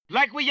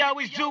Like we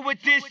always do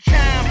at this time,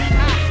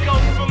 I go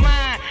for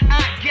mine,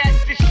 I get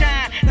to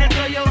shine. Now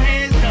throw your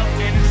hands up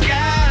in the sky.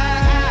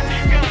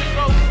 I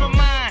go for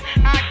mine,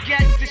 I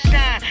get to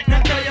shine.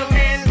 Now throw your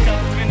hands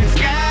up in the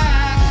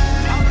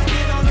sky. I'ma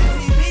get on the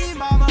TV,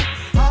 mama.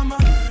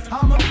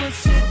 I'ma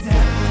push it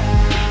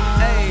down.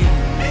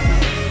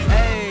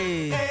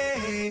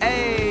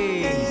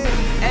 Hey.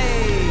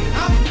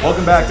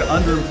 Welcome back to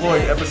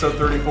Underemployed, episode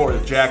 34.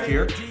 With Jack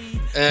here.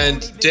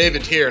 And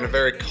David here in a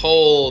very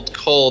cold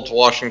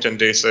Washington,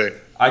 D.C.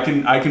 I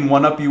can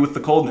one-up you with the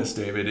coldness,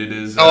 David. It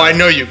is. I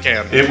know you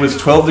can. It was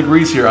 12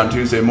 degrees here on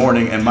Tuesday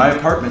morning, and my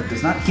apartment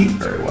does not heat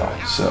very well.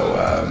 So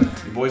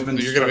your boy's been.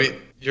 You're gonna be.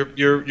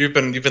 You've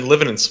been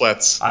living in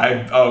sweats.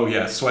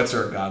 Sweats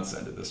are a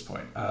godsend at this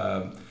point.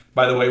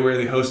 By the way, we're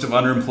the host of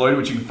Underemployed,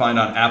 which you can find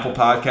on Apple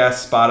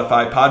Podcasts,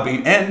 Spotify,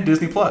 Podbean, and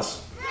Disney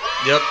Plus.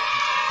 Yep.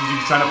 Did you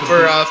sign up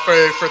for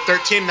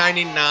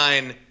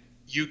 $13.99?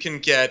 You can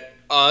get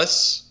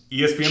us,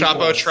 ESPN Chapo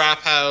Plus. Trap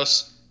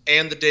House,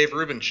 and the Dave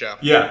Rubin Show.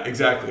 Yeah,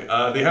 exactly.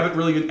 They haven't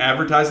really been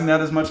advertising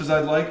that as much as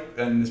I'd like,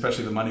 and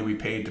especially the money we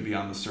paid to be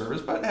on the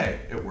service. But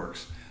hey, it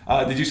works.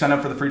 Did you sign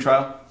up for the free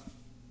trial?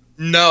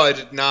 No, I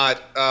did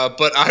not.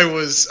 But I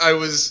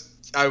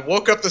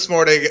woke up this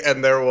morning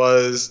and there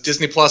was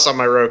Disney Plus on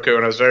my Roku,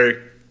 and I was very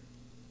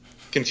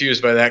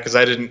confused by that because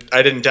I didn't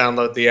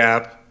download the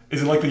app.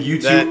 Is it like the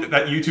U2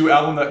 that U2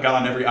 album that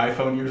got on every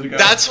iPhone years ago?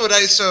 That's what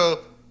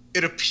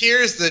it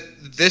appears that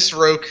this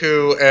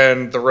Roku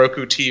and the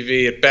Roku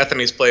TV at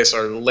Bethany's place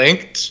are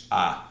linked.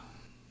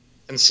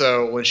 And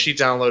so when she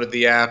downloaded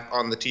the app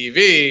on the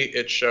TV,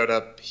 it showed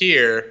up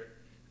here.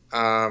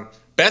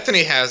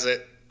 Bethany has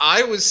it.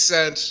 I was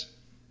sent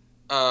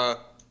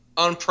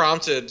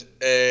unprompted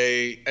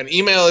an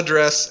email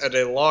address and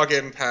a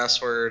login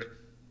password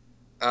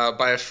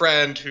by a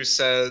friend who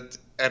said,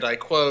 and I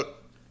quote,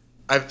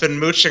 "I've been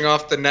mooching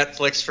off the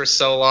Netflix for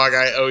so long,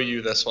 I owe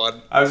you this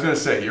one." I was going to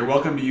say, you're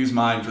welcome to use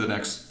mine for the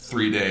next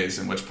 3 days,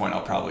 in which point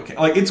I'll probably...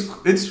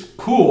 It's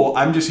cool,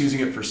 I'm just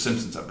using it for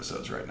Simpsons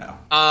episodes right now.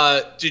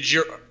 Are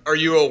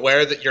you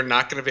aware that you're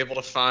not going to be able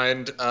to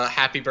find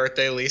Happy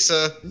Birthday,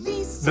 Lisa?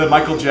 The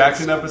Michael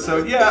Jackson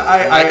episode?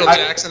 Yeah, Michael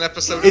Jackson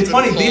episode. It's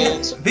funny,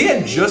 they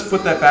had just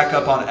put that back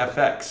up on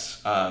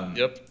FX.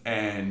 Yep.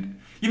 And...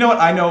 you know what?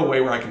 I know a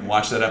way where I can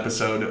watch that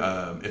episode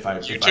if I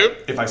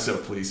so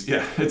please.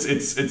 Yeah,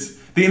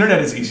 it's the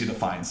internet is easy to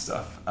find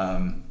stuff.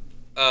 And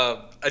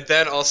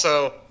then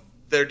also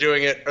they're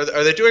doing it.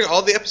 Are they doing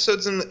all the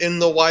episodes in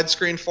the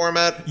widescreen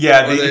format?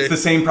 Yeah, it's the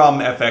same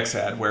problem FX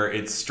had where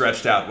it's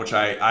stretched out. Which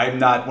I'm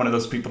not one of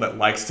those people that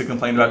likes to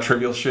complain about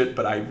trivial shit,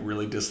 but I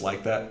really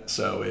dislike that.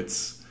 So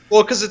it's.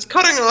 Well, because it's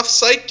cutting off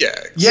sight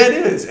gags. Yeah, it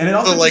is. And it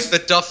also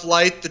the Duff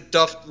Light, the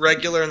Duff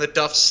Regular, and the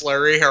Duff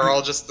Slurry are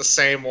all just the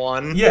same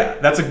one. Yeah,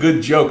 that's a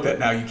good joke that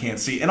now you can't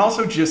see. And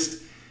also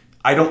just,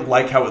 I don't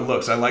like how it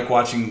looks. I like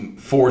watching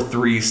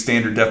 4:3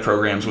 standard def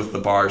programs with the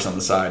bars on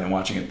the side and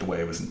watching it the way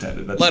it was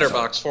intended. That's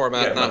letterbox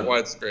format, not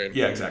widescreen.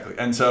 Yeah, exactly.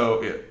 And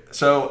so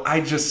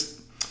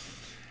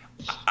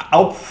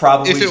I'll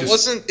probably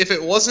if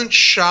it wasn't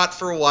shot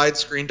for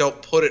widescreen,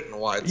 don't put it in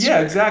widescreen.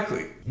 Yeah,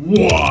 exactly.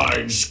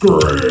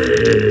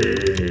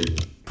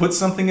 Widescreen. Put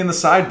something in the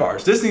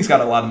sidebars. Disney's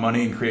got a lot of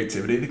money and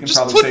creativity. They can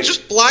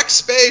just black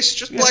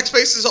space. Black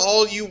space is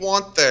all you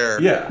want there.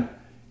 Yeah.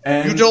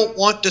 And you don't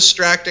want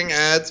distracting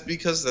ads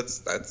because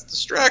that's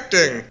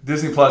distracting.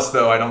 Disney Plus,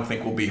 though, I don't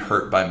think will be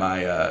hurt by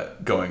my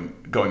going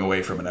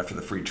away from it after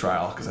the free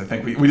trial, because I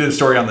think we did a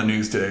story on the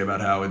news today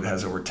about how it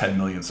has over 10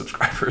 million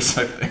subscribers,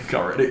 I think,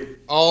 already.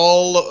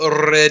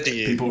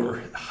 Already. People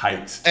were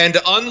hyped. And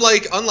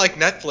unlike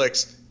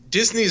Netflix,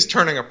 Disney's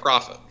turning a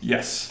profit.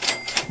 Yes.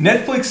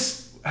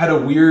 Netflix had a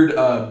weird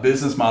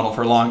business model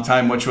for a long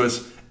time, which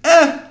was,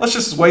 let's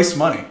just waste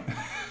money.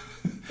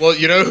 Well,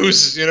 you know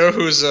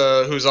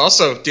who's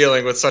also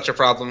dealing with such a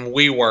problem?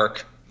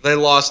 WeWork. They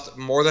lost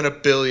more than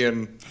 $1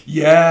 billion.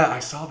 Yeah, I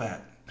saw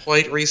that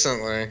quite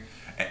recently.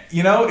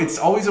 You know, it's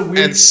always a weird.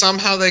 And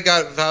somehow they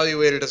got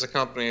evaluated as a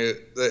company.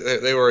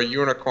 They were a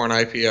unicorn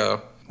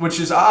IPO. Which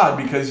is odd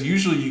because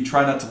usually you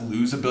try not to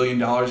lose $1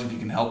 billion if you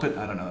can help it.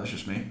 I don't know. That's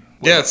just me.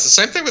 Yeah, it's the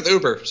same thing with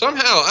Uber.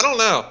 Somehow, I don't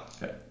know.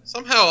 Okay.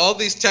 Somehow, all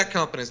these tech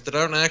companies that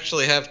don't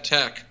actually have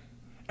tech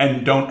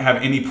and don't have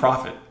any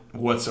profit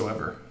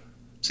whatsoever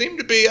seem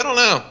to be. I don't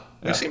know.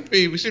 Yeah. We seem to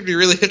be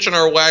really hitching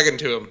our wagon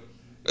to them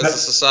as a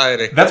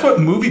society. That's what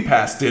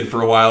MoviePass did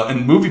for a while,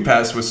 and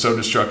MoviePass was so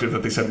destructive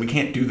that they said we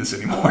can't do this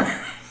anymore.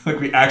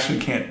 Like we actually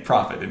can't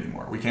profit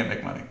anymore. We can't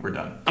make money. We're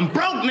done. I'm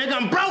broke, nigga.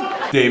 I'm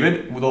broke.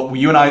 David, well,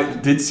 you and I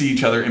did see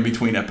each other in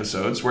between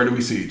episodes. Where did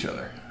we see each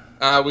other?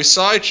 We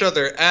saw each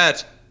other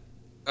at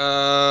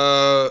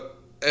a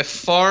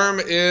farm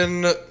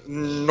in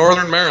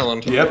northern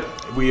Maryland. Yep.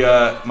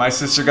 My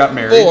sister got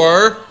married.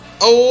 For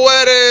a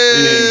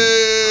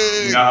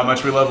wedding. You know how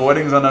much we love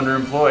weddings on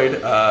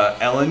Underemployed.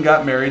 Ellen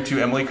got married to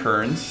Emily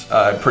Kearns.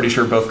 I'm pretty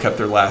sure both kept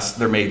their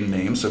maiden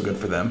name, so good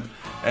for them.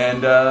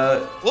 And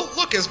well,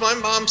 look, as my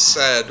mom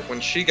said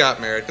when she got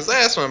married, because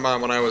I asked my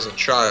mom when I was a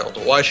child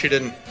why she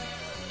didn't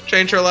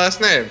change her last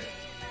name.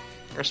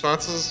 Her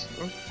response is,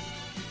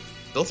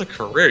 built a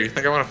career. You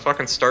think I want to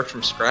fucking start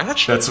from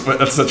scratch? That's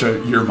such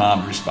a your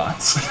mom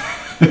response.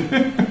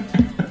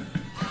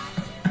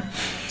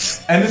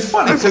 And it's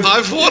funny.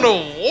 I've won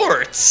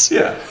awards.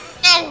 Yeah.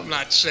 No, I'm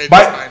not shaving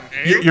my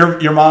name.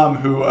 Your mom,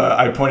 who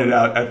I pointed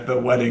out at the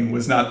wedding,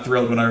 was not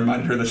thrilled when I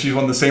reminded her that she's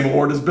won the same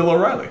award as Bill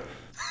O'Reilly.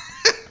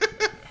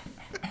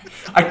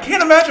 I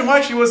can't imagine why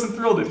she wasn't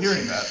thrilled at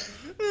hearing that.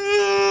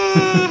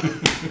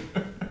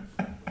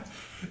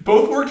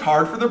 Both worked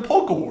hard for their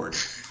Polk Award.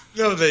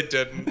 No, they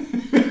didn't.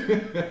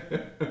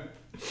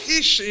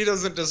 He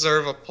doesn't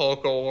deserve a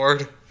Polk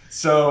Award.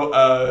 So,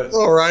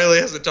 O'Reilly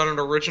hasn't done an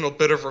original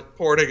bit of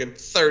reporting in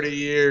 30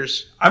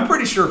 years. I'm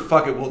pretty sure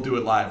Fuck It, We'll Do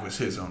It Live was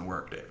his own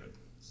work, David.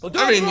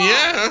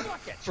 Yeah,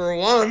 for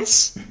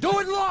once. Do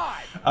it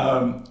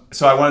live!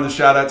 So I wanted to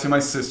shout out to my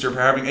sister for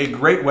having a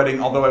great wedding,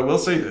 although I will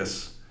say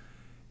this.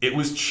 It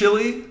was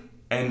chilly,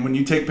 and when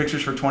you take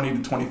pictures for 20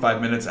 to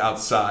 25 minutes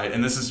outside,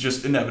 and this is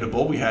just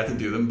inevitable, we had to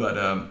do them, but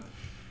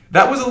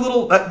that was a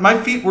little... my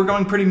feet were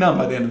going pretty numb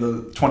by the end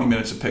of the 20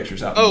 minutes of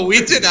pictures out. Oh,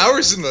 we did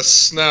ours in the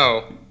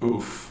snow.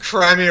 Oof.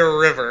 Crimea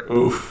River.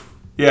 Oof.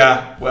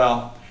 Yeah,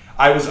 well,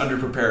 I was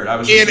underprepared. I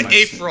was in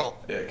April.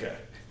 Okay.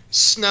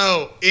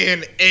 Snow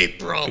in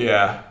April.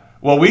 Yeah.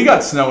 Well, we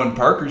got snow in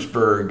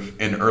Parkersburg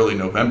in early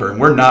November, and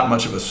we're not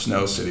much of a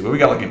snow city, but we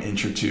got like an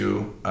inch or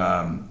two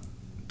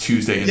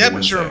Tuesday into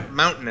Wednesday. Yeah, but you're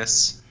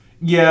mountainous.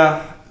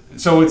 Yeah.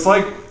 So it's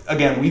like,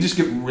 again, we just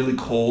get really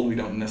cold. We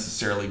don't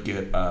necessarily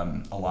get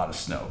a lot of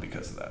snow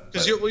because of that.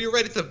 Because you're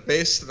right at the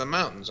base of the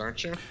mountains,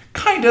 aren't you?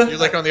 Kinda. You're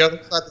like on the other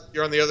side.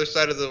 You're on the other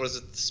side of the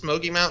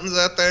Smoky Mountains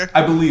out there?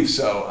 I believe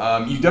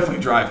so. You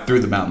definitely drive through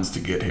the mountains to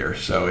get here,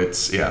 so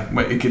it's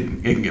it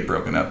can get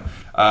broken up.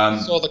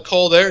 So all the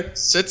cold air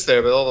sits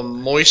there, but all the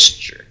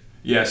moisture.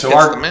 Yeah. So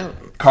hits our the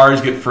mountain.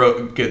 cars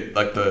get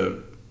like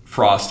the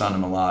frost on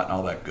them a lot and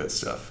all that good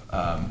stuff.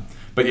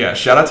 But yeah,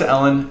 shout out to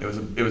Ellen.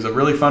 It was a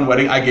really fun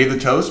wedding. I gave the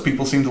toast.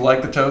 People seemed to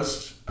like the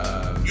toast.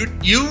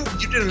 You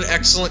did an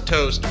excellent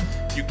toast.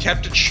 You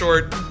kept it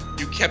short.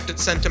 You kept it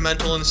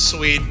sentimental and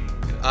sweet.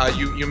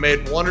 You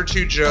made one or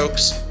two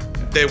jokes.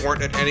 They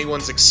weren't at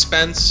anyone's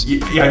expense.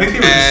 Yeah, I think they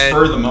were just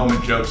spur of the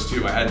moment jokes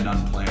too. I had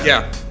none planned.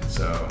 Yeah.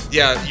 So.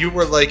 Yeah, you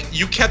were like,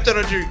 you kept it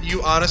under.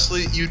 You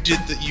honestly, you did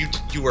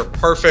you were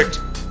perfect.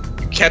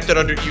 You kept it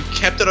under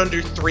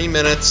 3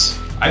 minutes.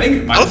 I think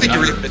it might. I don't think you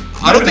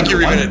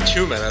were even at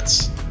 2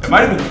 minutes. It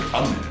might have been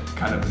like a minute,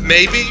 kind of.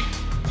 Maybe.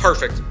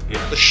 Perfect.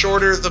 Yeah. The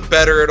shorter, the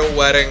better at a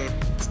wedding.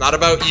 It's not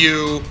about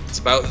you. It's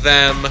about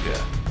them.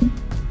 Yeah.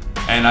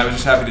 And I was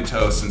just happy to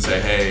toast and say,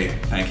 hey,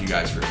 thank you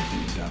guys for everything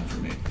you've done for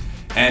me.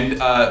 And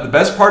the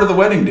best part of the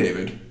wedding,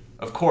 David,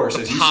 of course,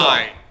 as you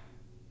saw.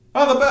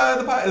 Oh, the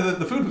pie.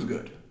 The food was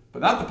good,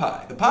 but not the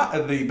pie.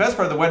 The best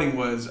part of the wedding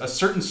was a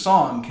certain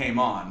song came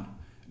on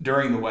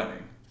during the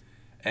wedding,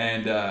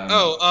 and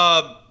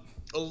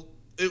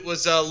it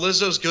was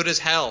Lizzo's "Good as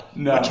Hell,"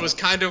 which was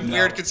kind of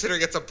weird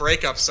considering it's a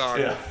breakup song.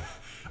 Yeah.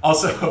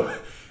 Also,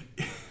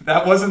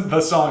 that wasn't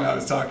the song I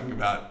was talking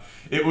about.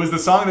 It was the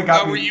song that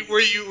got me. Were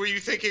you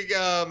thinking?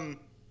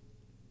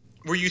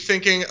 Were you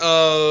thinking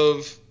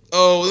of?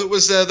 Oh, it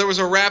was there was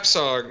a rap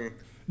song.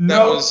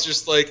 That was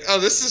just like, oh,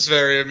 this is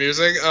very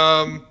amusing.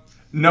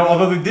 No,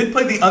 although they did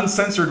play the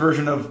uncensored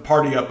version of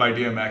 "Party Up" by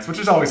DMX, which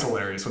is always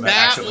hilarious when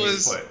that actually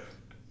is played.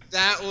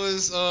 That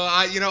was,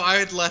 I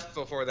had left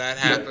before that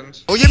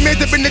happened. Oh, your man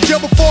have been in jail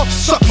before?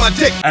 Suck my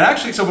dick. And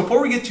actually, so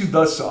before we get to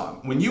the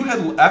song,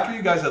 after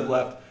you guys had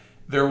left,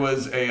 there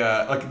was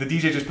like the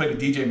DJ just played a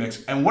DJ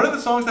mix, and one of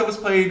the songs that was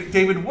played,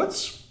 David,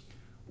 what's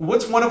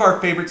one of our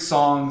favorite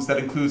songs that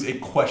includes a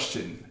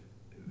question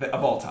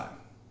of all time?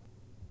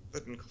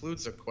 That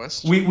includes a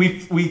question?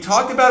 We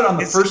talked about it on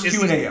the first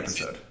Q&A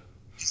episode.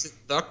 Is it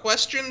The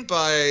Question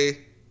by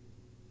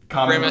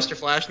Grandmaster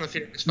Flash and the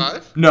Furious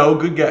 5? No,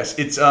 good guess.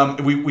 It's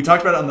we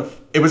talked about it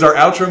it was our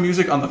outro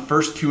music on the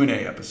first Q&A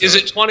episode. Is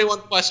it 21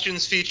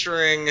 Questions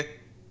featuring...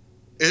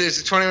 Is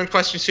it 21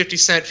 Questions 50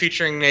 Cent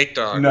featuring Nate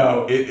Dogg?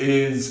 No, it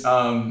is...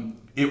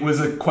 it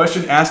was a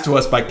question asked to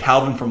us by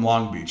Calvin from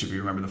Long Beach, if you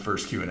remember the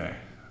first Q&A.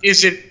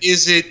 Is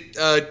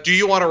it Do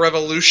You Want a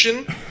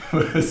Revolution?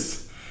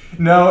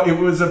 No, it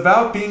was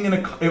about being in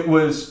a car.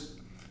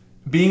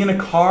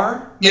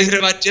 Is it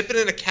about dipping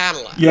in a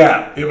Cadillac?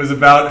 Yeah, it was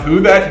about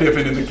who that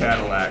dipping in the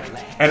Cadillac.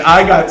 And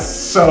I got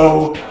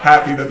so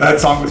happy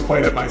that song was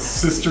played at my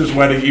sister's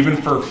wedding, even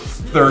for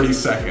 30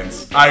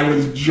 seconds. I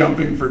was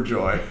jumping for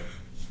joy.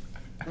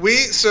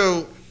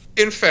 So,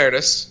 in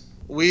fairness,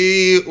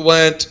 we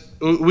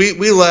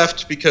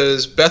left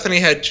because Bethany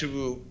had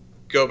to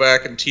go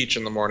back and teach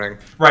in the morning.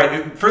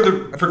 Right. For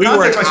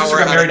context, my sister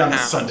got married on a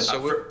Sunday.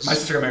 My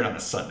sister got married on a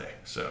Sunday,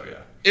 so yeah.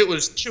 It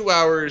was 2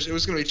 hours. It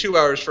was going to be 2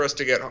 hours for us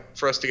to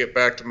get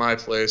back to my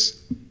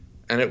place,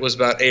 and it was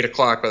about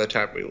 8:00 by the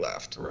time we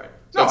left. Right.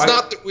 So it's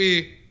not that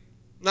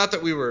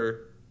we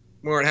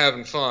weren't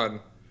having fun.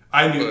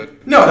 I knew.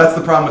 No, that's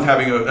the problem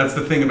with that's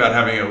the thing about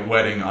having a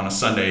wedding on a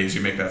Sunday is you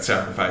make that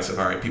sacrifice of,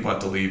 all right, people have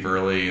to leave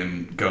early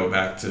and go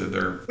back to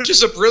their... Which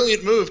is a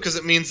brilliant move because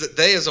it means that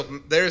they as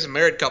a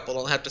married couple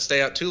don't have to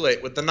stay out too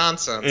late with the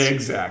nonsense.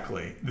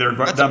 Exactly. They're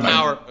That's done a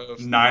power by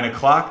move. 9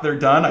 o'clock. They're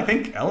done. I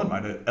think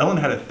Ellen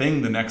had a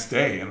thing the next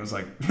day and was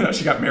like,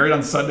 she got married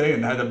on Sunday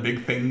and had a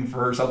big thing for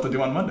herself to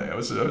do on Monday. I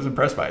was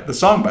impressed by it. The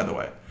song, by the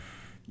way.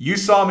 You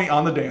saw me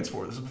on the dance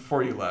floor. This is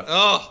before you left.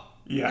 Oh.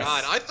 Yes.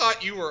 God, I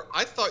thought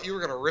you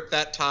were gonna rip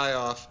that tie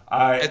off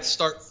and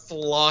start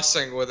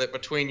flossing with it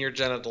between your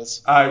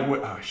genitals.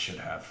 I should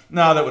have.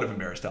 No, that would have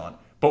embarrassed Ellen.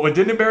 But what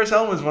didn't embarrass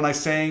Ellen was when I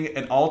sang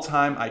an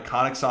all-time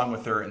iconic song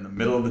with her in the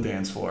middle of the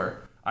dance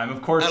floor. I'm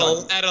of course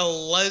at a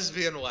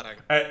lesbian wedding.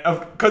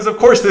 Because of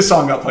course this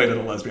song got played at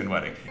a lesbian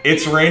wedding.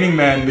 It's "Raining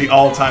Men," the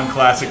all-time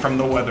classic from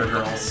the Weather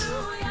Girls,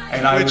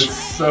 and I was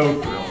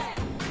so thrilled.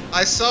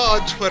 I saw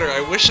on Twitter.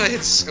 I wish I had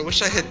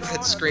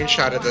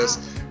screenshotted this,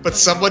 but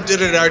someone did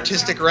an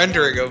artistic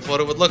rendering of what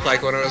it would look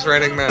like when it was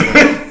raining men.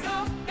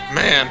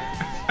 Man,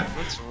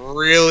 it's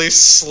really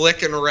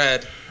slick and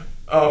red.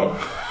 Oh.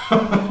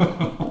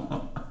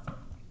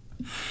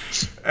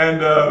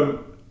 And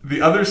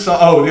the other song.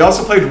 Oh, they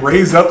also played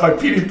 "Raise Up" by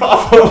Petey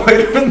Pablo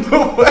later in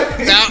the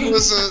wedding.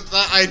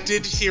 I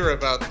did hear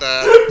about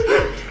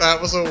that. That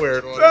was a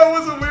weird one. That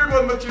was a weird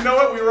one, but you know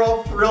what? We were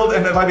all thrilled,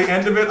 and by the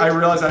end of it, I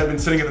realized I had been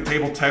sitting at the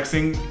table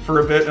texting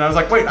for a bit, and I was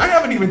like, wait, I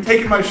haven't even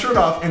taken my shirt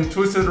off and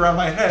twisted it around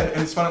my head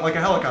and spun it like a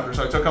helicopter.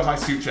 So I took off my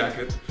suit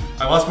jacket.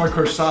 I lost my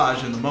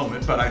corsage in the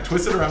moment, but I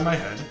twisted it around my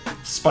head,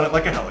 spun it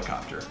like a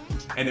helicopter,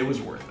 and it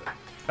was worth it.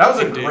 That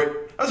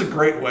was a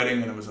great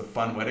wedding, and it was a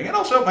fun wedding. And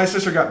also, my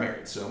sister got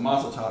married, so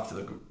mazel tov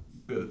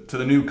to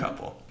the new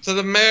couple. To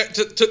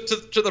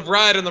the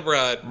bride and the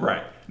bride.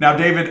 Right. Now,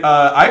 David,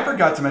 I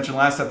forgot to mention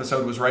last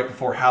episode was right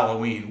before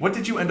Halloween. What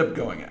did you end up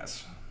going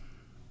as?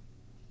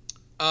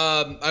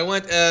 I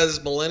went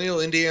as Millennial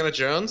Indiana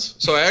Jones,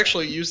 so I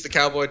actually used the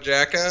cowboy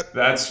jacket.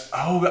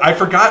 I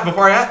forgot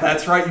before I asked.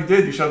 That's right, you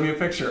did. You showed me a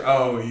picture.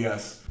 Oh,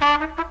 yes.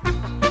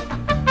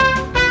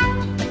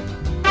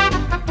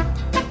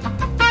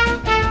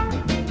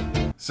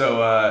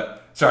 So,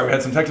 sorry, we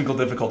had some technical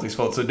difficulties,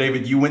 folks. So,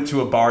 David, you went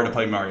to a bar to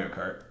play Mario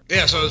Kart.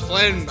 Yeah, so I was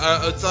playing.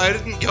 So I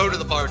didn't go to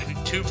the bar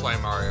to play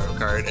Mario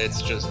Kart.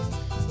 It's just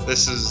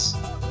this is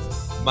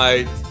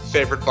my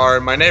favorite bar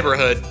in my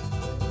neighborhood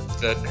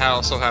that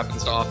also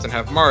happens to often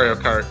have Mario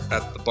Kart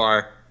at the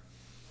bar.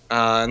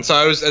 And so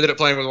I ended up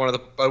playing with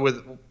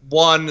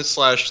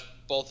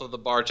both of the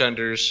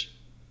bartenders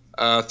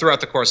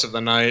throughout the course of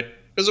the night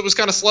because it was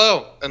kind of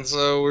slow, and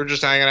so we were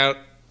just hanging out,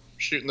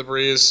 shooting the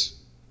breeze.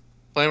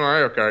 Playing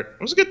Mario Kart. It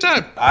was a good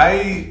time.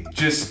 I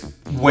just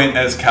went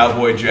as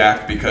Cowboy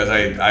Jack because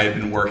I had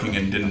been working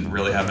and didn't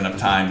really have enough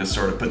time to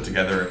sort of put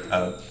together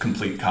a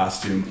complete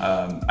costume.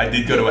 I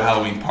did go to a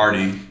Halloween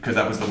party because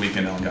that was the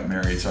weekend Ellen got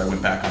married, so I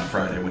went back on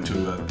Friday. I went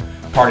to a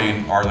party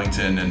in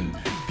Arlington, and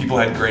people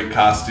had great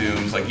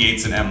costumes, like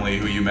Yates and Emily,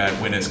 who you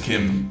went as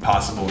Kim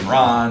Possible and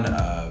Ron.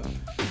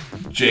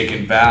 Jake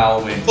and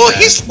Val went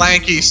he's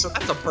lanky, so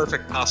that's a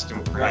perfect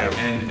costume for him.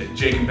 And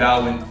Jake and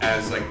Val went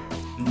as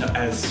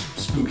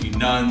spooky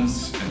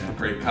nuns and had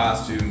great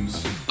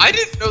costumes. I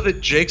didn't know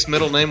that Jake's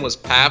middle name was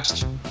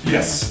Pabst.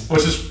 Yes,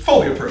 which is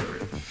fully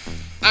appropriate.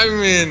 I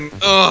mean,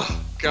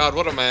 oh God,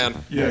 what a man.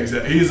 Yeah,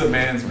 exactly. He's a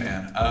man's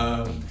man.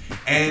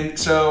 And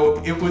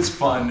so it was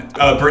fun.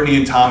 Brittany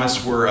and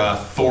Thomas were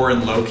Thor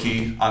and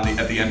Loki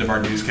at the end of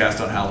our newscast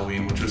on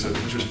Halloween, which was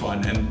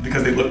fun, and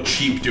because they looked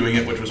cheap doing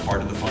it, which was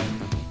part of the fun.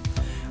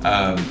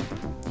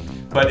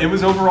 But it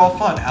was overall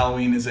fun.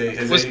 Halloween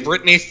was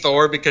Brittany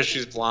Thor because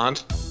she's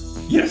blonde?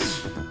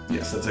 Yes,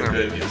 that's a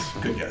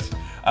good guess.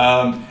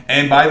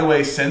 And by the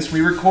way, since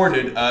we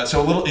recorded, so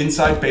a little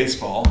inside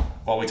baseball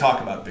while we talk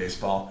about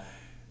baseball.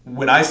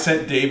 When I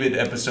sent David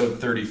episode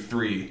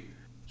 33,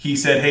 he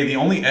said, "Hey, the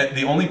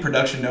only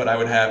production note I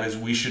would have is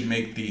we should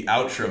make the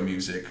outro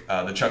music,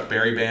 the Chuck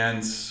Berry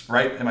band's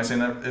right. Am I saying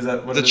that? Is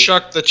that what it is?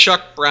 The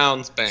Chuck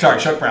Brown's band? Sorry,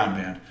 Chuck Brown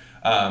band.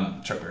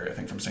 Chuck Berry, I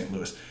think from St.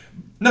 Louis.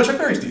 No, Chuck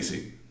Berry's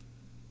DC.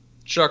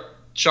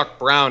 Chuck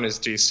Brown is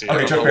DC.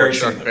 Okay, Chuck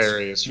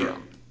Berry is from. Yeah.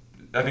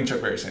 I think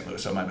Chuck Berry's St.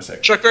 Louis, so my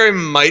mistake. Chuck Berry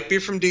might be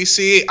from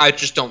DC. I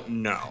just don't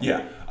know.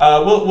 Yeah,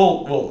 we'll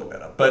look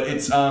that up. But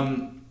it's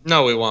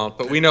No, we won't.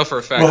 But we know for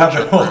a fact. We'll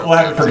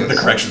have it for the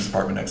corrections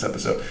department next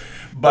episode.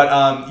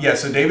 But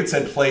so David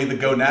said play the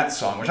Go Nats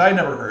song, which I had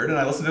never heard, and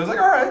I listened to it. I was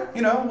like, all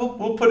right,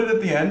 we'll put it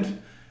at the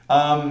end.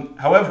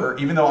 However,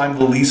 even though I'm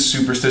the least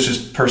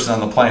superstitious person on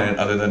the planet,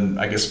 other than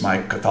I guess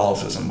my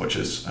Catholicism, which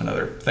is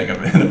another thing in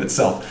and of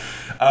itself.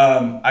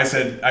 I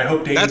said, I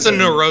hope David... That's a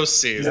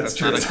neuroses. That's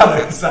true. It's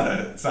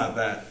not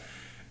that.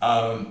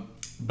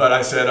 But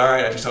I said, all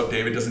right, I just hope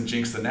David doesn't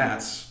jinx the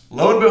Nats.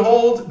 Lo and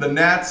behold, the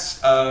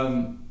Nats,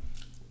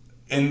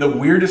 in the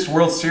weirdest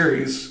World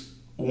Series,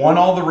 won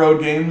all the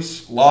road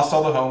games, lost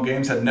all the home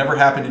games, had never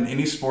happened in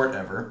any sport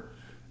ever.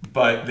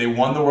 But they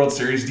won the World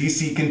Series.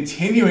 DC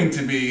continuing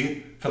to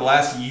be, for the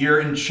last year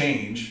and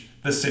change,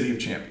 the City of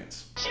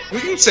Champions? We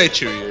can say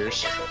 2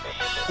 years.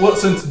 Well,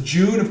 since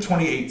June of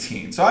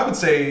 2018. So I would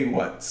say,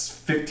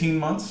 15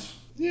 months?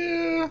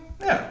 Yeah.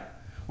 Yeah.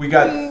 We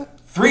got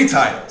 3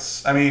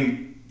 titles. I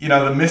mean,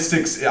 the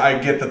Mystics, I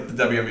get that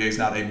the WNBA is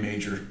not a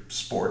major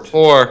sport.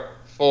 4.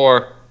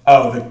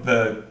 Oh,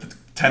 the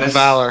tennis? The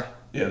Valor.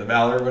 Yeah, the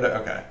Valor. Whatever.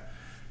 Okay.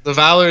 The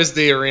Valor is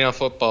the arena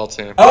football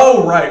team.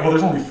 Oh, right. Well,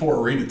 there's only 4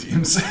 arena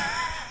teams.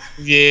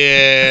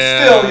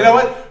 Yeah. Still, you know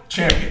what?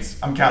 Champions.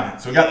 I'm counting.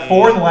 So we got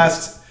 4 in the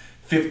last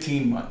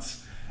 15 months.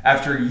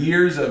 After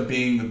years of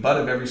being the butt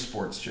of every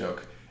sports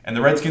joke. And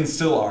the Redskins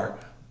still are.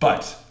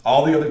 But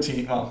all the other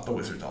teams, well, the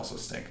Wizards also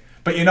stink.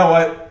 But you know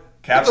what?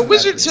 The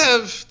Wizards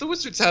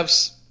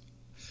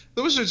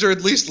are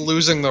at least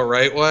losing the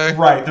right way.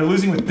 Right. They're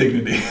losing with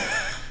dignity.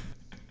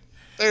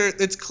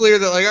 It's clear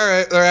that, all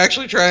right, they're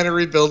actually trying to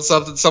rebuild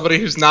something. Somebody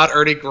who's not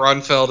Ernie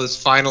Grunfeld is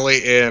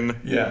finally in.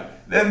 Yeah.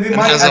 And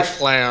has a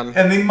plan.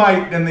 And they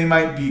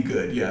might be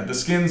good. Yeah. The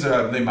Skins,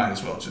 they might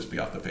as well just be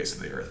off the face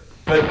of the earth.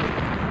 But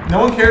no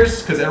one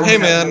cares because everyone's. Hey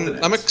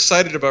man, I'm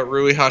excited about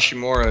Rui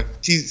Hashimura.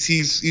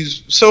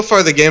 He's so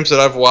far the games that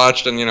I've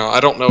watched, and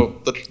I don't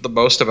know the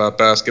most about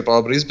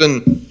basketball, but he's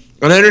been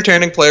an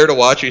entertaining player to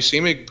watch. He's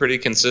seeming pretty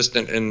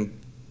consistent in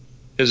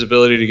his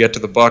ability to get to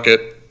the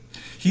bucket.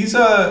 He's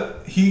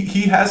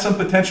he has some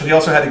potential. He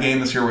also had a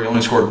game this year where he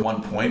only scored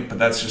 1 point, but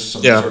that's just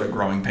some sort of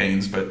growing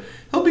pains. But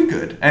he'll be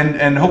good,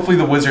 and hopefully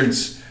the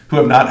Wizards, who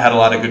have not had a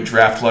lot of good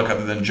draft luck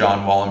other than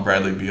John Wall and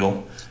Bradley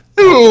Beal.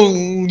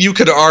 Ooh, you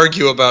could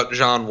argue about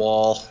John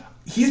Wall.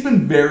 He's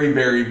been very,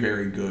 very,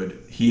 very good.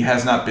 He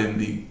has not been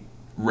the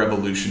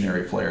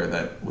revolutionary player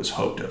that was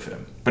hoped of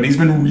him, but he's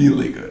been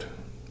really good.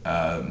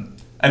 And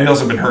he's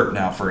also been hurt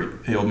now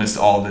he'll miss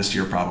all of this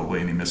year probably,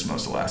 and he missed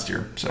most of last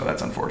year, so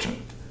that's unfortunate.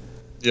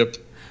 Yep.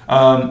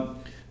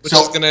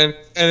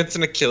 It's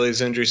an Achilles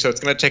injury, so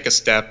it's gonna take a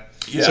step.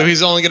 Yeah. So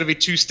he's only going to be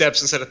 2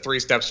 steps instead of 3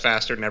 steps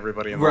faster than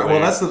everybody in the league.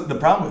 Well, that's the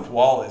problem with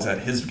Wall is that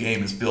his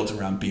game is built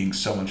around being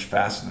so much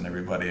faster than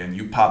everybody, and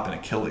you pop an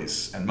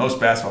Achilles, and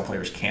most basketball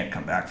players can't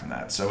come back from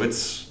that. So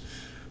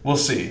we'll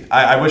see.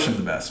 I wish him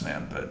the best,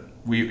 man, but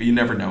you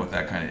never know with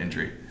that kind of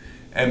injury.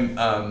 And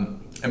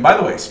by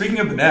the way, speaking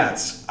of the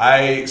Nats,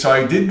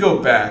 I did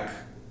go back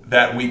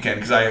that weekend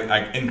because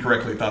I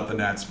incorrectly thought the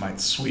Nats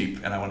might sweep,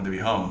 and I wanted to be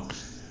home,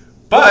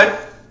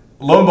 but.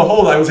 Lo and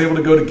behold, I was able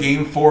to go to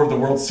Game 4 of the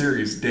World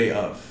Series day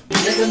of.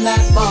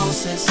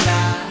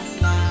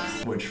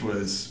 Which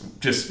was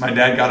just, my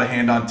dad got a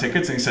hand on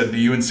tickets and he said, do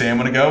you and Sam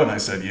want to go? And I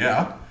said,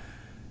 yeah.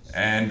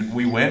 And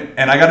we went.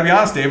 And I got to be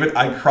honest, David,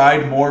 I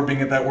cried more being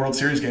at that World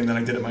Series game than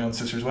I did at my own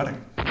sister's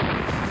wedding.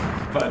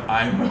 But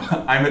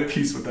I'm at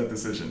peace with that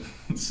decision.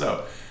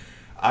 So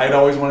I had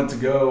always wanted to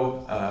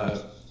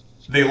go.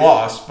 They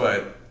lost,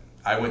 but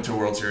I went to a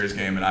World Series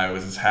game and I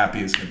was as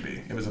happy as can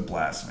be. It was a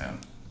blast, man.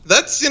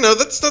 That's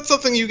not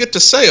something you get to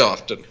say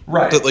often.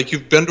 Right. That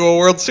you've been to a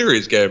World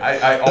Series game.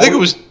 I think it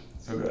was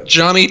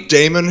Johnny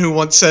Damon who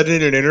once said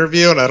in an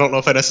interview, and I don't know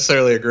if I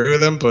necessarily agree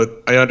with him,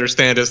 but I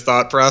understand his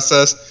thought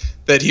process,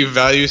 that he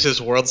values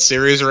his World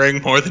Series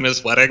ring more than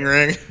his wedding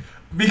ring.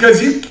 Because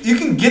you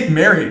can get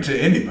married to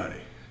anybody.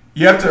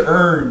 You have to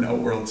earn a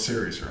World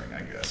Series ring,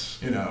 I guess.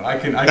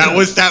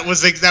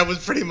 That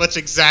was pretty much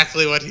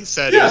exactly what he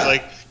said. Yeah. He was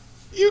like,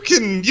 you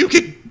can.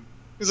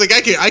 He's like,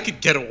 I could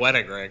get a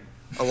wedding ring.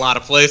 A lot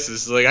of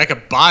places. Like, I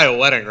could buy a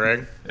wedding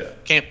ring. Yeah.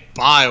 Can't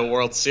buy a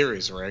World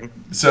Series ring.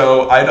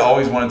 So I'd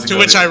always wanted to go. To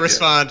which I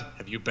respond,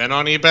 have you been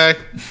on eBay?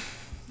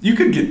 You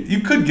could get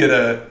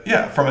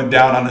from a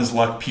down on his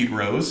luck Pete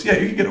Rose. Yeah,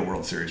 you could get a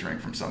World Series ring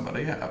from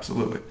somebody. Yeah,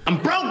 absolutely. I'm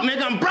broke,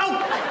 nigga. I'm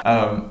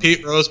broke.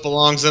 Pete Rose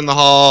belongs in the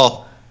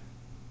Hall.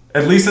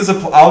 At least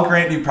I'll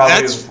grant you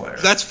probably as a player.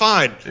 That's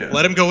fine. Yeah.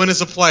 Let him go in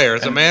as a player.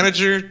 As a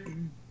manager,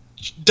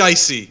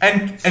 dicey.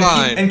 And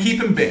keep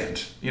him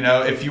banned.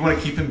 If you want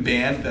to keep him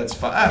banned, that's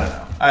fine. I don't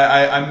know.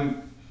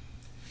 I'm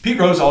Pete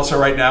Rose also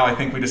right now. I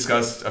think we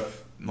discussed a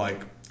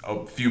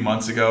few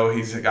months ago.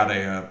 He's got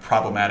a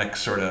problematic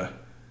sort of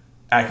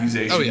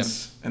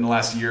accusations in the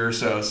last year or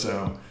so.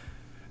 So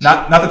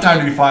not the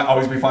time to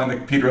always be flying the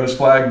Pete Rose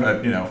flag,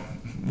 but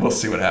we'll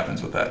see what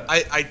happens with that.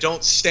 I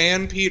don't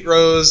stand Pete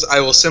Rose.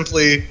 I will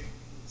simply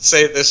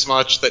say this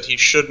much, that he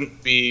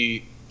shouldn't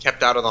be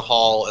kept out of the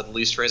Hall, at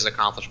least for his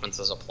accomplishments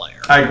as a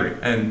player. I agree.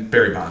 And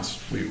Barry Bonds,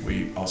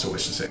 we also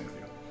wish the same with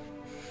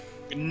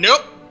you.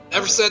 Nope.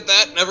 Never said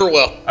that. Never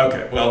will.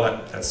 Okay. Well,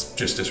 that's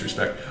just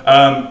disrespect.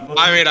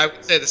 I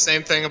would say the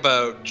same thing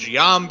about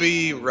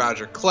Giambi,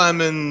 Roger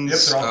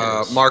Clemens,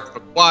 Mark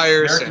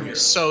McGwire, Sammy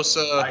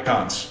Sosa.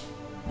 Icons.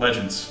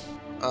 Legends.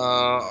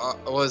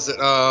 Was it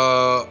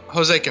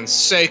Jose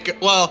Canseco?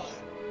 Well,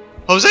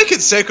 Jose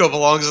Canseco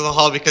belongs in the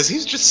Hall because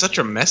he's just such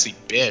a messy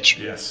bitch.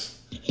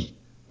 Yes.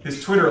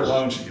 His Twitter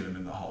alone should get him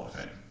in the Hall of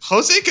Fame.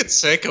 Jose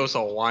Canseco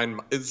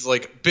is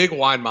like big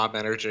wine mob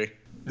energy.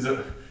 Is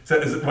it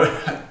what?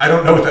 I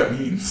don't know what that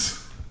means.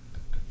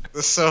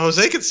 So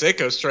Jose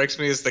Canseco strikes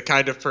me as the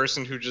kind of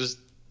person who just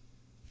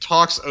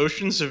talks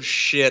oceans of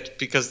shit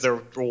because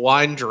they're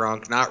wine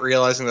drunk, not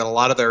realizing that a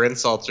lot of their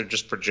insults are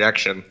just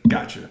projection.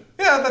 Gotcha.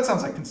 Yeah, that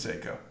sounds like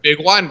Canseco. Big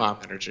wine mom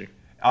energy.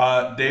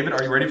 David,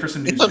 are you ready for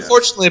some news? It's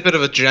unfortunately a bit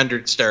of a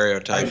gendered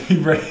stereotype.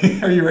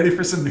 Are you ready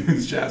for some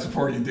news, Jazz,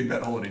 before you dig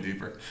that hole any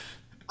deeper?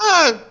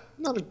 I'm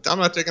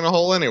not digging a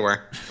hole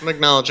anywhere. I'm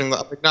acknowledging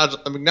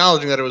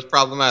that it was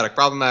problematic.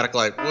 Problematic,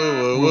 like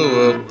woo woo woo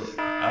woo.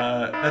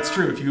 That's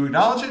true. If you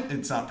acknowledge it,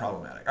 it's not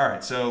problematic. All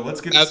right, so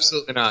let's get.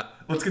 Absolutely not.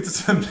 Let's get to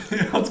some.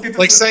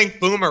 Saying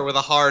boomer with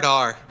a hard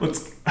R.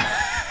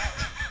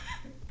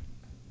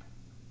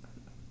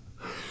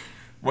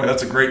 Boy,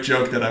 that's a great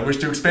joke that I wish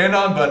to expand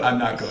on, but I'm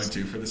not going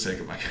to for the sake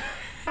of my.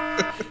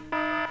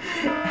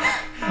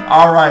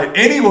 All right.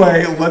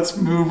 Anyway, let's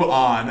move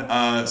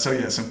on.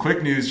 Some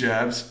quick news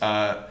jabs.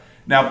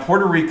 Now,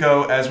 Puerto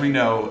Rico, as we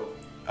know,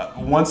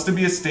 wants to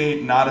be a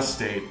state, not a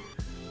state.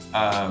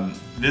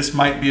 This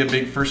might be a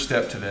big first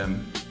step to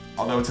them,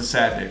 although it's a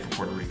sad day for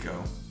Puerto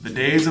Rico. The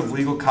days of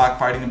legal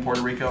cockfighting in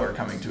Puerto Rico are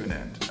coming to an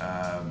end.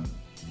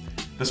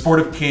 The sport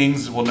of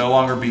kings will no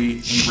longer be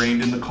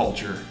ingrained in the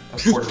culture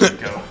of Puerto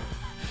Rico.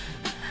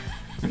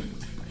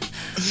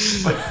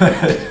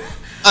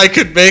 I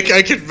could make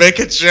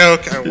a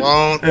joke. I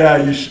won't. Yeah,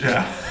 you should.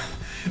 Yeah,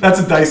 that's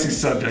a dicey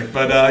subject,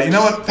 but you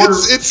know what?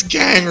 It's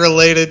gang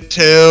related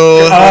too.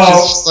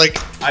 Oh, just like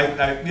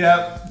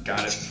yeah,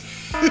 got it.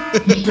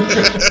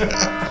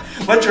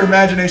 Let your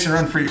imagination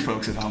run free,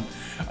 folks at home.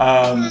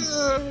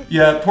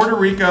 Yeah, Puerto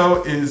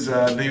Rico is.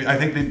 I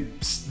think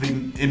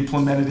they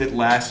implemented it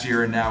last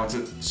year, and now it's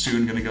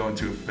soon going to go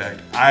into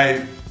effect.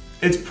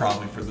 It's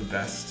probably for the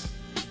best.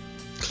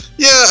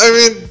 Yeah, I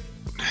mean,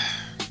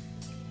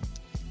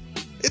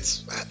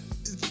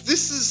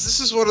 this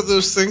is one of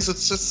those things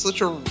that's just such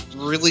a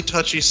really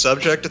touchy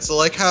subject. It's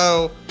like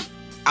how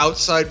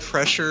outside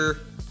pressure,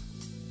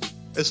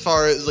 as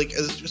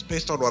just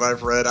based on what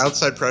I've read,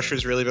 outside pressure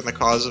has really been the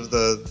cause of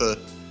there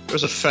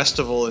was a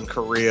festival in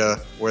Korea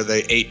where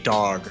they ate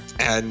dog,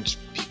 and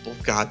people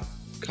got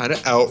kind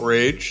of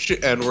outraged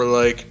and were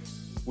like,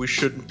 we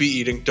shouldn't be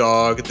eating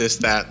dog, this,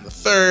 that, and the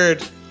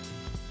third.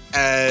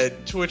 And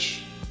to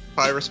which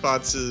my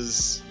response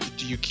is,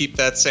 do you keep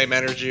that same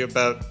energy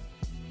about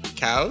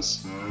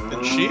cows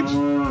and sheep?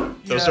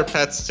 Those are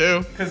pets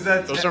too.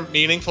 Those are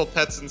meaningful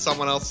pets in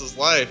someone else's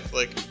life.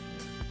 Like,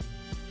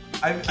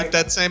 keep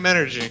that same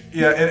energy.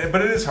 Yeah,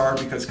 but it is hard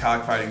because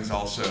cockfighting is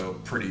also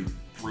pretty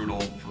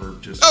brutal for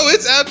just. Oh,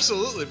 it's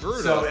absolutely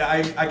brutal. So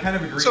I kind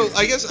of agree. So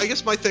I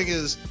guess my thing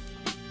is,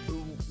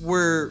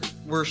 we're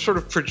sort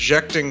of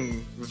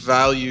projecting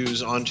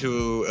values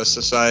onto a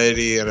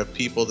society and a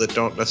people that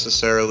don't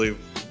necessarily.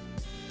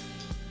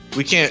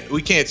 We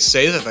can't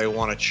say that they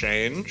want to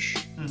change.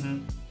 Mm-hmm.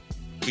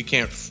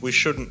 We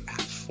shouldn't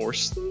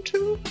force them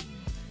to.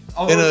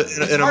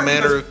 In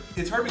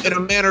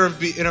a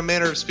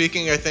manner of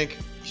speaking, I think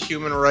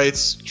human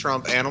rights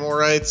trump animal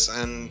rights,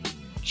 and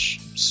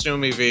sue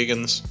me,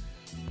 vegans.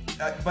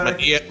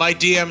 My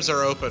DMs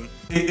are open.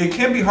 It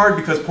can be hard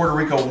because Puerto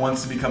Rico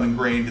wants to become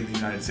ingrained in the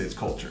United States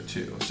culture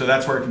too. So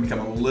that's where it can become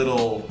a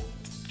little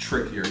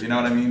trickier. You know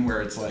what I mean?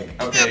 Where it's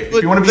like, okay,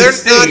 if you want to be a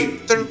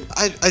state,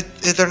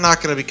 they're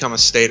not going to become a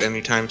state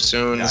anytime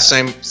soon. It's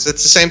the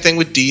same thing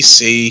with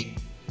DC.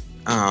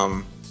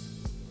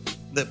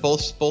 That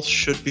both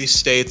should be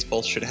states.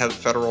 Both should have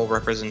federal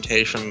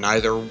representation.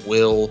 Neither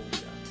will.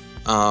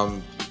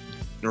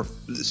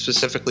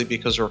 Specifically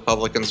because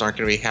Republicans aren't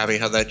going to be happy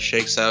how that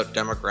shakes out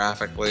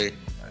demographically,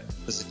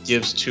 because it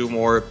gives two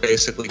more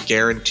basically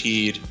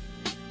guaranteed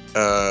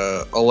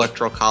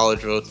electoral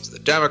college votes to the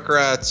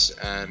Democrats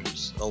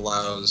and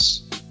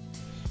allows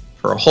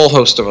for a whole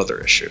host of other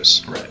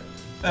issues. Right.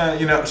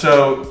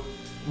 So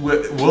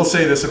we'll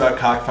say this about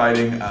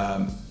cockfighting.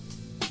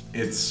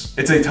 It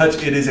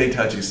is a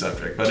touchy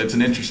subject, but it's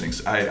an interesting.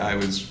 I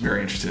was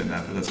very interested in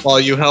that. But that's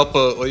while you help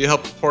a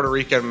Puerto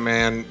Rican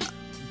man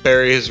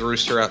bury his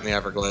rooster out in the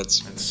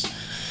Everglades.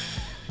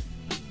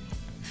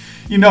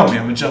 You know me,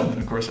 I'm a gentleman,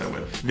 of course I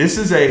would. This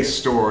is a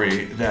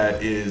story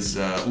that is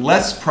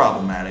less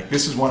problematic.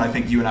 This is one I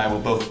think you and I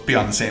will both be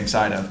on the same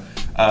side of.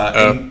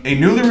 A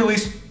newly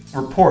released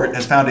report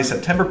has found a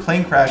September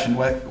plane crash in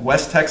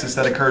West Texas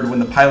that occurred when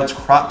the pilot's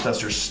crop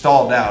duster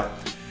stalled out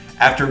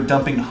after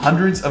dumping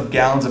hundreds of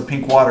gallons of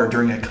pink water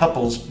during a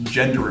couple's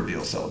gender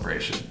reveal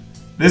celebration.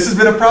 This has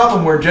been a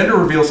problem where gender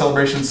reveal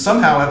celebrations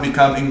somehow have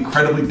become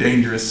incredibly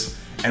dangerous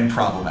and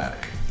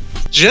problematic.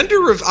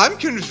 I'm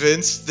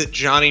convinced that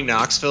Johnny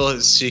Knoxville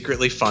is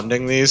secretly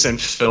funding these and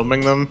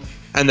filming them,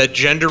 and that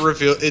gender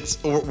reveal.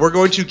 We're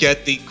going to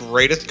get the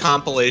greatest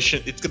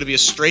compilation. It's going to be a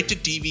straight to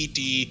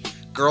DVD,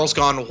 Girls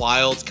Gone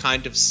Wild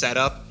kind of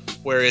setup,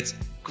 where it's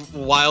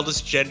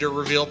wildest gender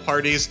reveal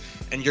parties,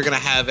 and you're going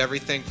to have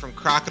everything from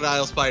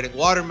crocodiles biting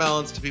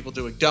watermelons to people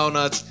doing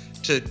donuts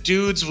to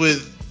dudes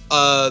with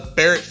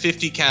Barrett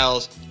 50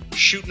 cals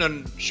shooting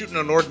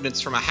an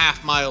ordnance from a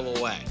half mile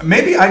away.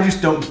 Maybe I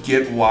just don't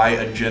get why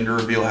a gender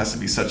reveal has to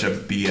be such a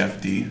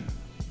BFD.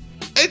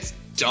 It's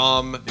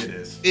dumb. It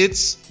is.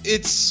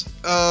 It's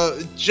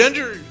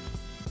gender.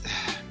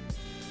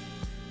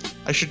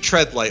 I should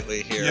tread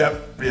lightly here.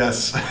 Yep.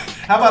 Yes.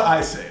 How about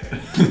I say it?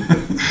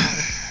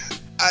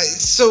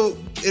 So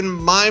in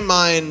my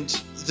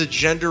mind, the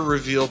gender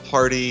reveal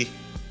party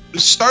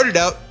started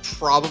out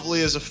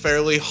probably as a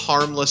fairly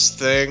harmless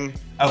thing.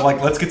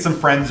 Like, let's get some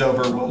friends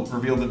over. We'll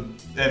reveal the.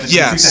 And it's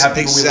yes, easy to have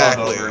people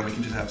exactly. we love over, and we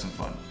can just have some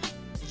fun.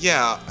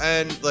 Yeah,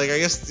 and like I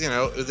guess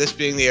this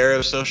being the era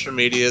of social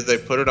media, they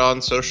put it on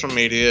social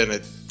media, and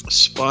it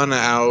spun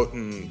out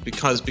and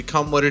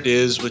become what it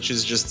is, which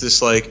is just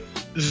this like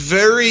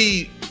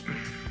very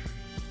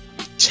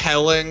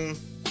telling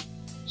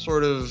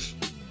sort of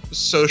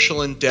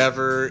social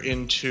endeavor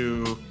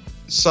into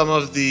some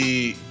of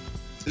the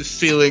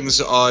feelings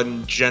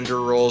on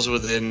gender roles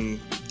within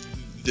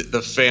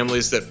the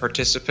families that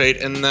participate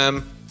in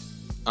them,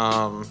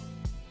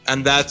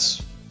 and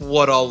that's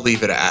what I'll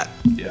leave it at.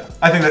 Yeah,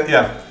 I think that.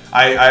 Yeah,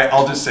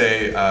 I'll just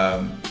say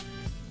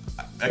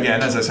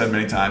again, as I said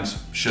many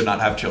times, should not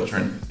have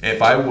children.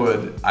 If I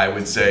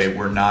would say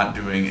we're not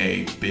doing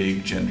a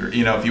big gender.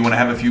 If you want to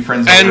have a few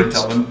friends over and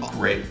tell them,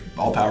 great,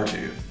 all power to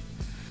you.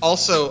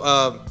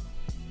 Also,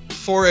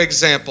 for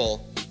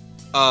example,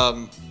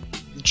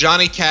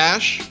 Johnny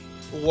Cash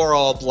wore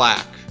all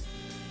black.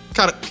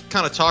 Kind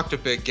of talked a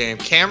big game.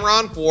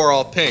 Cameron wore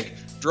all pink.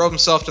 Drove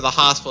himself to the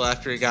hospital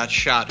after he got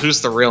shot.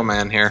 Who's the real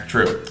man here?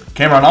 True.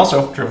 Cameron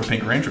also drove a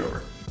pink Range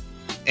Rover.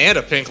 And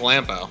a pink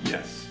Lambo.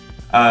 Yes.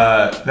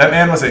 That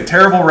man was a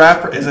terrible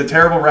rapper,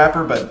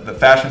 but the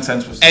fashion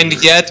sense was. And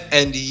yet,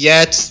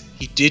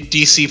 he did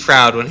DC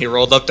proud when he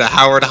rolled up to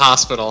Howard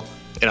Hospital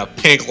in a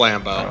pink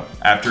Lambo.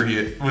 After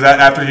he'd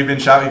been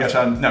shot? He got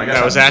shot. No, he got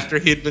shot. It was after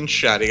he'd been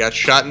shot. He got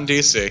shot in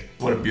DC.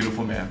 What a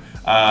beautiful man.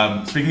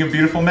 Speaking of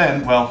beautiful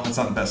men, well, that's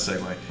not the best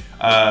segue.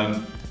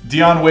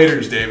 Dion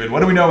Waiters, David. What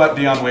do we know about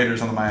Dion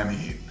Waiters on the Miami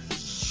Heat?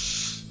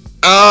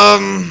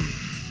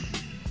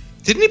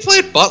 Didn't he play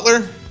at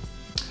Butler?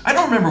 I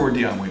don't remember where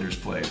Dion Waiters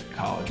played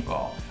college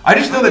ball. I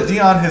just know that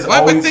Dion has why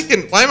always.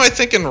 Why am I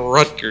thinking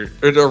Rutgers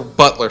or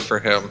Butler for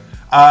him?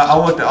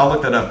 I'll look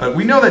that up. But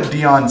we know that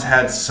Dion's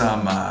had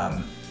some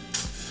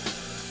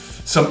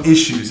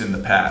issues in the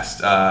past.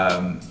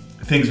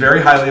 Thinks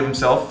very highly of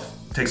himself.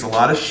 Takes a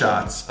lot of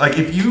shots. Like,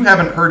 if you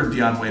haven't heard of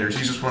Dion Waiters,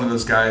 he's just one of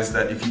those guys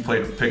that if you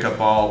played pickup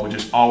ball would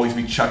just always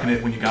be chucking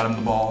it when you got him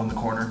the ball in the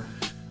corner.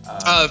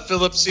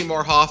 Philip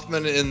Seymour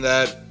Hoffman in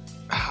that.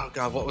 Oh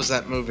God, what was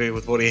that movie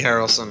with Woody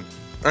Harrelson?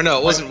 Or no,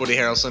 it wasn't Woody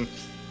Harrelson.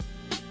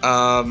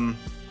 But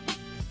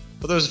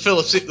there was a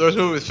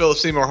movie with Philip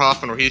Seymour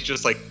Hoffman where he's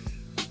just like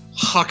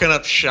hucking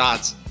up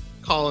shots,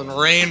 calling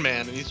Rain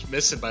Man, and he's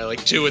missing by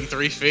like 2 and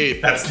 3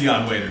 feet. That's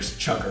Dion Waiters,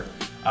 chucker.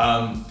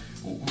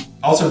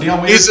 Also,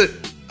 Dion Waiters.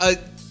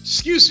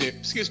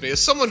 Excuse me. As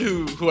someone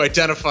who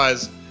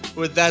identifies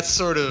with that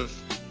sort of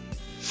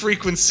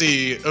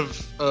frequency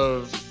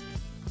of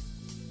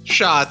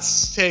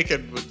shots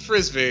taken with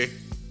frisbee,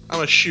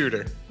 I'm a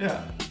shooter.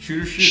 Yeah,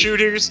 shoot.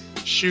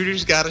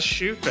 Shooters gotta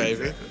shoot,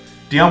 baby. Exactly.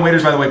 Dion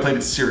Waiters, by the way, played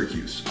at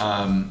Syracuse.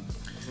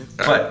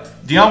 But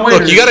Dion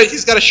Waiters... Look,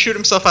 he's got to shoot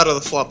himself out of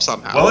the slump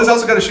somehow. Well, he's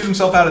also got to shoot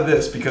himself out of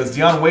this because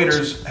Dion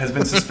Waiters has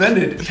been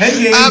suspended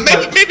 10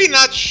 games. Maybe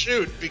not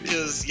shoot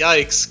because,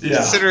 yikes, yeah.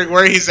 Considering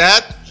where he's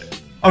at.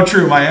 Oh,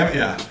 true, Miami,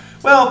 yeah.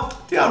 Well,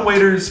 Dion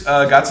Waiters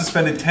got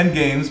suspended 10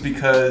 games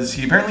because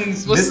he apparently...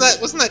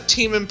 Wasn't that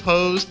team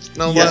imposed,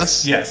 no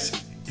less?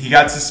 Yes. He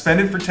got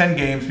suspended for 10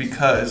 games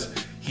because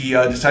he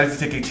decided to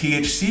take a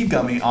THC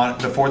gummy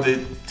before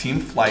the team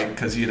flight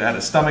because he had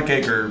a stomach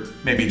ache or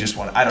maybe just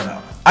one. I don't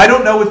know. I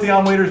don't know with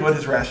Dion Waiters what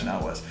his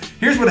rationale was.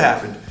 Here's what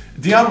happened.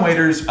 Dion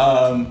Waiters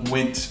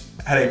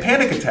had a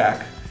panic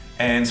attack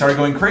and started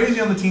going crazy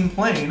on the team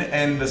plane,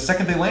 and the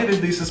second they landed,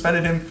 they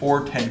suspended him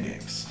for 10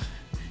 games.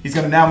 He's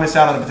going to now miss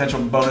out on a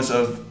potential bonus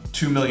of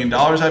 $2 million,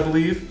 I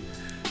believe,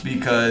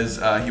 because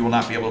he will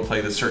not be able to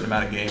play the certain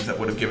amount of games that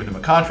would have given him a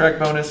contract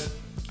bonus.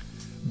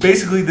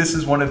 Basically, this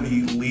is one of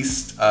the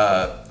least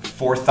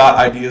forethought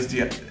ideas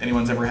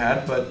anyone's ever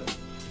had, but...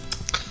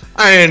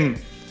 I mean,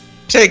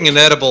 taking an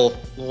edible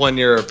when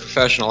you're a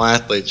professional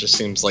athlete just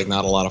seems like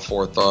not a lot of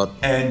forethought.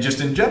 And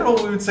just in general,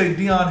 we would say,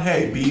 Dion,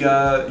 hey,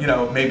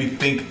 maybe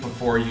think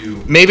before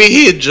you... Maybe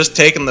he had just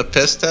taken the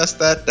piss test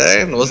that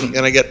day and wasn't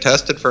going to get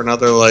tested for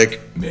another,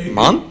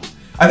 month?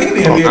 I think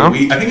in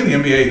the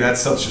NBA, that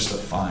stuff's just a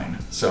fine.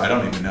 So I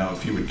don't even know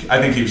if he would... I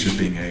think he was just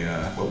being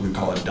what we would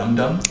call a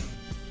dum-dum.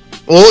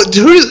 Well,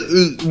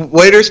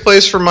 Waiters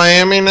plays for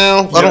Miami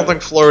now? Yeah. I don't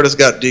think Florida's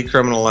got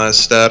decriminalized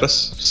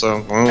status,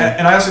 so...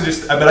 And I also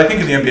but I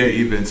think in the NBA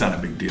even, it's not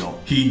a big deal.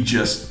 He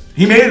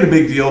made it a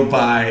big deal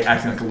by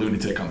acting like a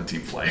lunatic on the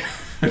team flight.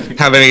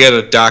 Having to get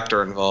a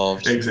doctor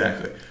involved.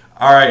 Exactly.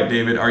 All right,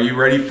 David, are you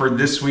ready for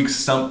this week's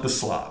Stump the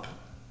Slob?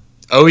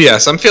 Oh,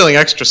 yes. I'm feeling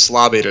extra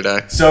slobby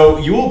today. So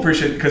you will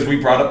appreciate, because we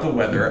brought up the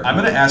weather, I'm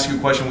going to ask you a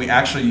question we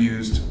actually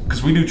used,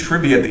 because we do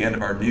trivia at the end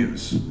of our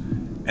news.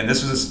 And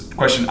this was a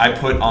question I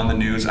put on the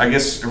news, I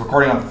guess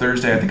recording on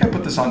Thursday. I think I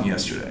put this on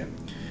yesterday.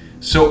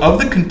 So of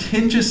the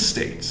contiguous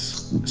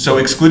states, so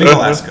excluding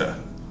Alaska,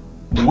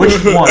 which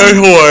one... And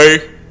Hawaii.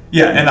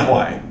 Yeah, and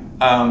Hawaii.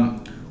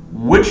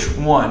 Which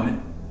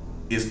one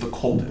is the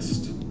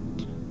coldest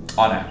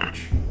on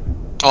average?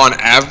 On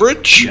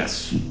average?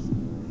 Yes.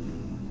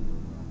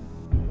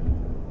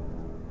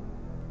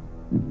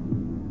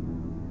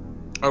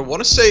 I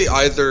want to say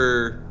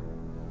either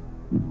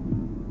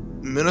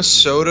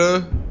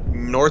Minnesota,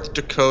 North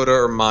Dakota,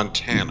 or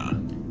Montana.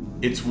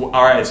 It's all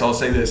right. So I'll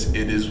say this: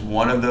 it is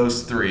one of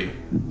those three.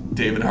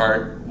 David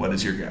Hart, what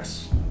is your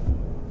guess?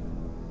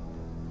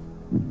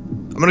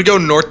 I'm gonna go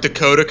North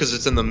Dakota because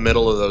it's in the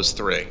middle of those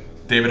three.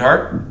 David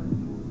Hart,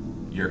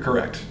 you're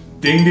correct.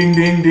 Ding, ding,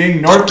 ding,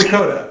 ding. North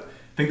Dakota.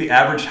 I think the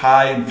average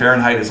high in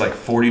Fahrenheit is like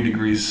 40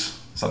 degrees,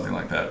 something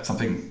like that.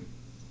 Something.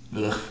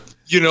 Ugh.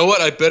 You know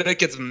what? I bet it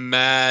gets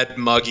mad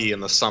muggy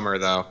in the summer,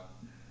 though.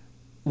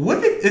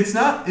 Would it? It's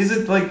not. Is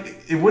it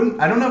like it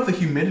wouldn't? I don't know if the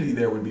humidity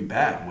there would be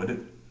bad. Would it?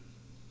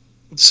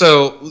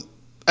 So,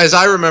 as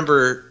I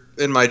remember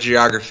in my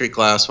geography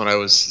class when I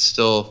was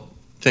still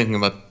thinking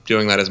about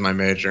doing that as my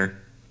major,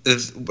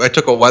 I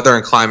took a weather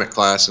and climate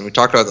class, and we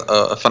talked about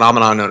a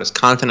phenomenon known as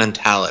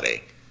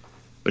continentality,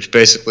 which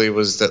basically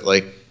was that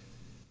like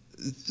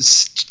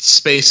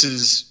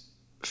spaces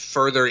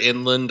further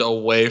inland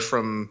away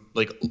from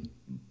like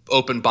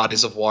open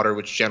bodies of water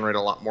which generate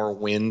a lot more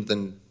wind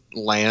than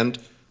land,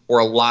 or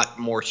a lot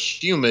more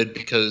humid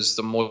because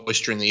the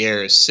moisture in the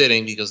air is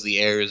sitting because the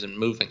air isn't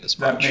moving as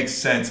much. That makes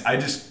sense.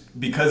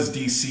 Because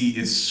DC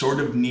is sort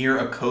of near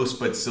a coast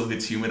but still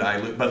gets humid.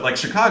 But like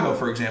Chicago,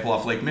 for example,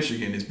 off Lake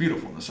Michigan is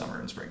beautiful in the summer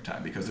and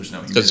springtime because there's no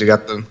humidity.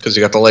 Because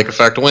you got the lake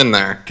effect wind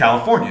there.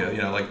 California,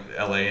 like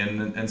LA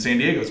and San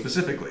Diego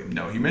specifically,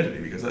 no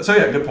humidity because of that. So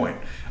yeah, good point.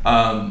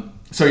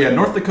 So yeah,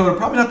 North Dakota,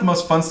 probably not the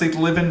most fun state to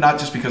live in, not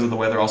just because of the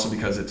weather, also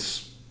because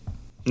it's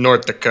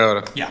North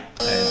Dakota. Yeah.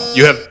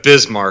 You have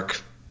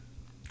Bismarck.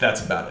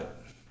 That's about it.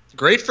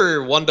 Great for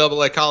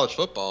 1AA college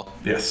football.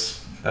 Yes.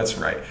 That's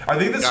right. Are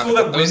they the school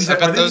that wins? I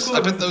bet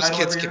those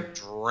kids get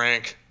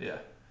drank. Yeah.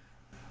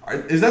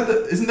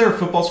 Isn't there a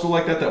football school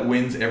like that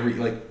wins every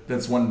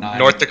that's won 9?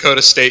 North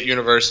Dakota State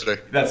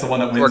University. That's the one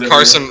that wins.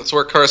 It's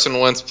where Carson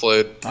Wentz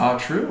played. Oh,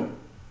 true.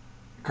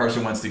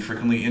 Carson Wentz, the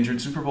frequently injured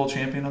Super Bowl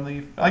champion on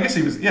the. I guess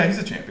he was. Yeah, he's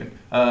a champion.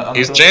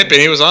 He's a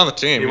champion. He was on the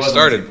team. He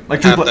started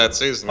half that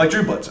season. Like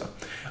Drew Bledsoe.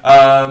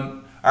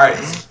 All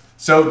right.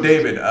 So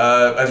David,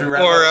 as we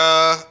wrap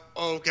up.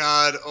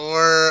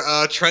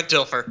 Trent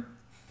Dilfer.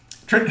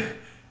 Trent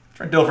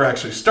Dilfer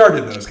actually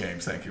started those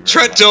games. Thank you.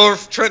 Trent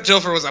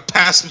Dilfer was a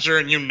passenger,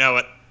 and you know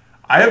it.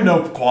 I have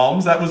no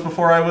qualms. That was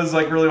before I was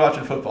really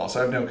watching football, so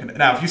I have no.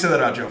 Now, if you said that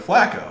about Joe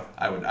Flacco,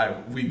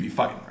 we'd be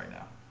fighting right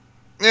now.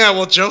 Yeah,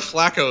 well, Joe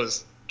Flacco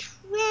is.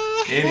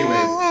 Anyway,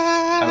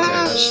 okay,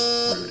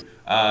 that's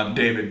rude.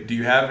 David, do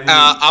you have any?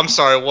 I'm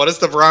sorry. What is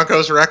the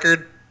Broncos'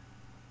 record?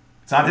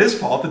 It's not his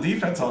fault. The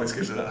defense always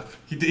gives it up.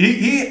 He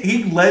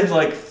led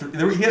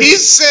he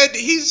said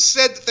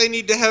that they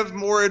need to have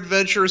more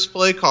adventurous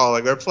play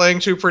calling. They're playing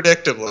too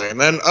predictably, and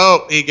then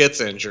he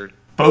gets injured.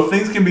 Both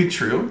things can be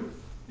true.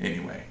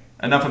 Anyway,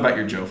 enough about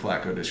your Joe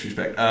Flacco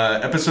disrespect.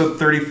 Episode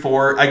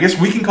 34. I guess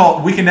we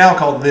can now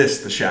call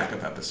this the Shaq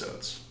of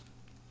episodes.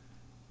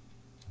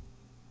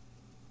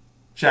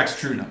 Shaq's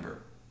true number.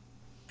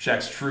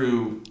 Shaq's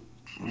true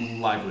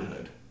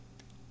livelihood.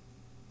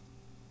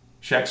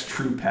 Shaq's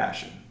true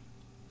passion.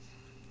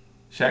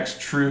 Shaq's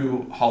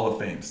true Hall of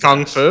Fame.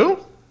 Kung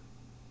Fu?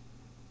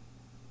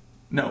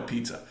 No,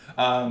 pizza.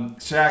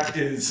 Shaq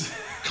is...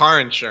 Car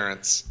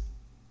insurance.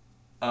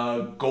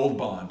 Gold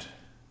bond.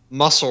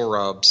 Muscle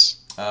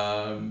rubs.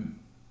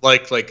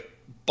 Like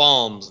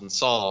balms and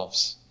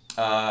salves.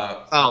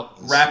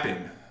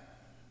 Rapping.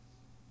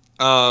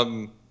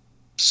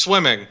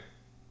 Swimming.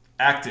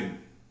 Acting.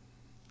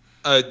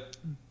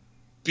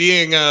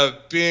 Being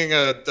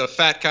a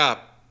fat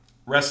cop.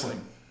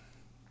 Wrestling.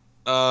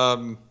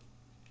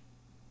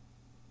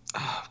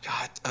 Oh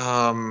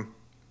God.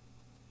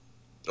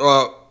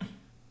 Well,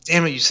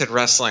 damn it! You said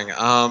wrestling.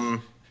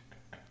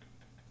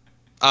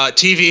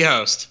 TV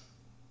host.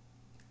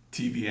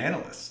 TV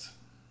analyst.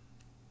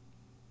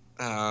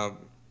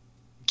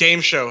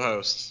 Game show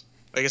host.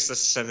 I guess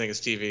that's the same thing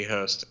as TV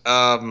host.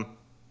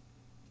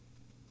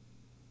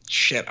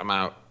 Shit, I'm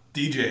out.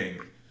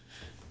 DJing.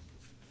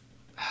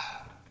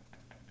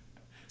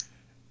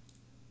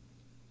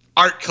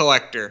 Art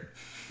collector.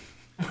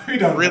 We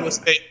don't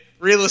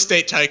Real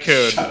estate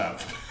tycoon. Shut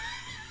up.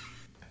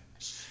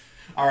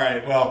 All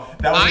right. Well,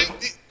 that was.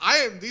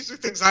 These are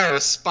things I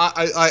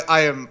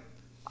am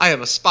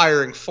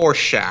aspiring for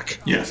Shaq.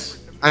 Yes.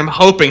 I'm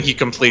hoping he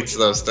completes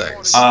those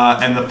things.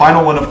 And the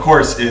final one, of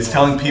course, is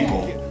telling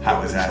people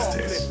how his ass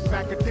tastes,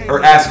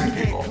 or asking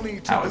people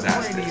how his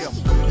ass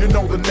tastes. You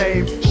know the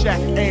name.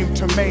 Shaq aim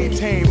to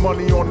maintain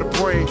money on the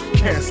brain.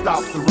 Can't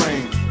stop the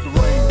rain.